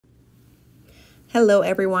Hello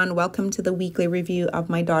everyone, welcome to the weekly review of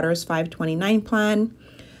my daughter's 529 plan.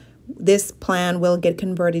 This plan will get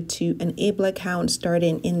converted to an ABLE account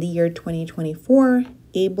starting in the year 2024.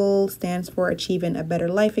 ABLE stands for Achieving a Better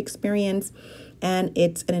Life Experience, and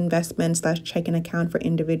it's an investment/checking account for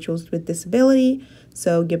individuals with disability.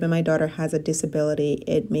 So given my daughter has a disability,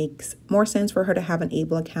 it makes more sense for her to have an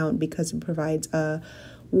ABLE account because it provides a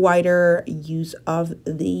wider use of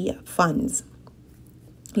the funds.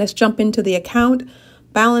 Let's jump into the account.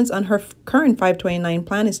 Balance on her current 529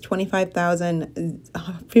 plan is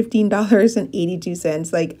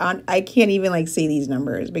 $25,015.82. I can't even say these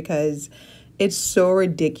numbers because it's so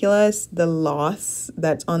ridiculous, the loss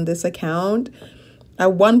that's on this account.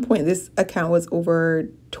 At one point, this account was over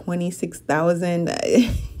 26,000.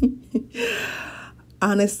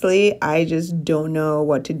 Honestly, I just don't know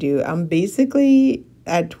what to do. I'm basically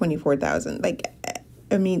at 24,000.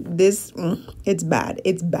 It's bad.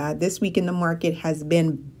 It's bad. This week in the market has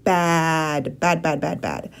been bad.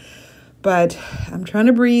 But I'm trying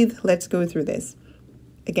to breathe. Let's go through this.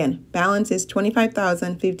 Again, balance is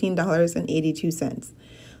 $25,015.82.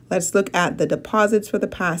 Let's look at the deposits for the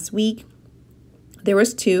past week. There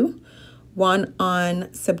was two. One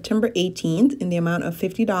on September 18th in the amount of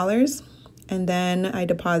 $50. And then I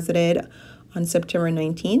deposited on September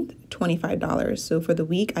 19th, $25. So for the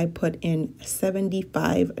week, I put in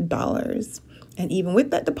 $75. And even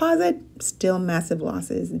with that deposit, still massive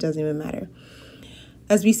losses. It doesn't even matter.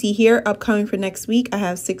 As we see here, upcoming for next week, I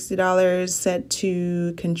have $60 set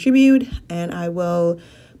to contribute, and I will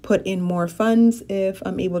put in more funds if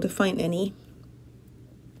I'm able to find any.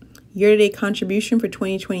 Year-to-date contribution for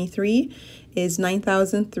 2023 is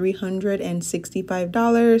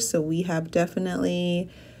 $9,365. So we have definitely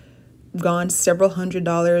gone several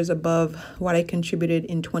 $100s above what I contributed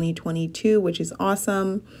in 2022, which is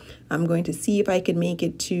awesome. I'm going to see if I can make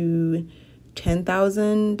it to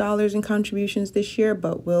 $10,000 in contributions this year,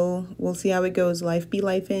 but we'll see how it goes. Life be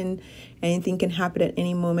life, and anything can happen at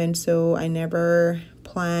any moment, so I never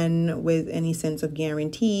plan with any sense of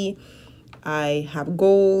guarantee. I have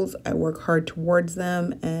goals, I work hard towards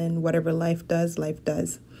them, and whatever life does, life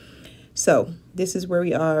does. So this is where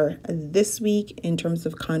we are this week in terms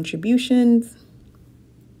of contributions.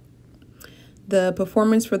 The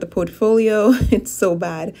performance for the portfolio, it's so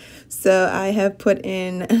bad. So I have put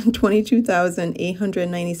in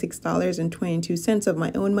 $22,896.22 of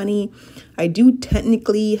my own money. I do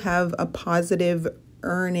technically have a positive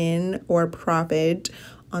earning or profit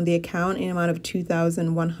on the account in amount of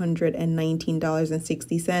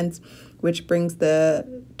 $2,119.60, which brings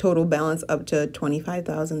the total balance up to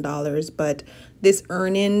 $25,000. But this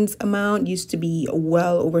earnings amount used to be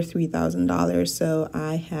well over $3,000. So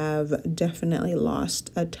I have definitely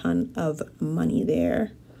lost a ton of money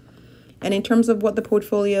there. And in terms of what the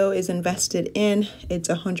portfolio is invested in, it's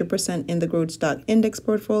 100% in the growth stock index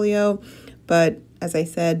portfolio. But as I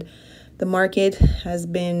said, the market has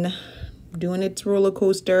been doing its roller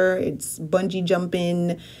coaster, it's bungee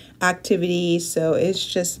jumping activity, so it's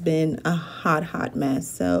just been a hot mess.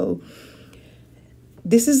 So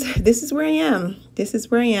this is where I am.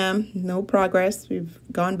 No progress. We've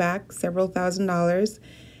gone back several $1,000s,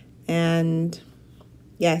 and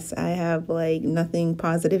yes, I have nothing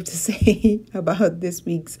positive to say about this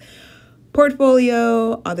week's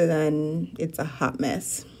portfolio other than it's a hot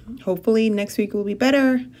mess. Hopefully next week will be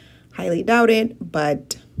better. Highly doubt it,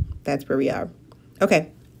 but that's where we are.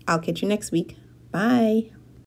 Okay, I'll catch you next week. Bye.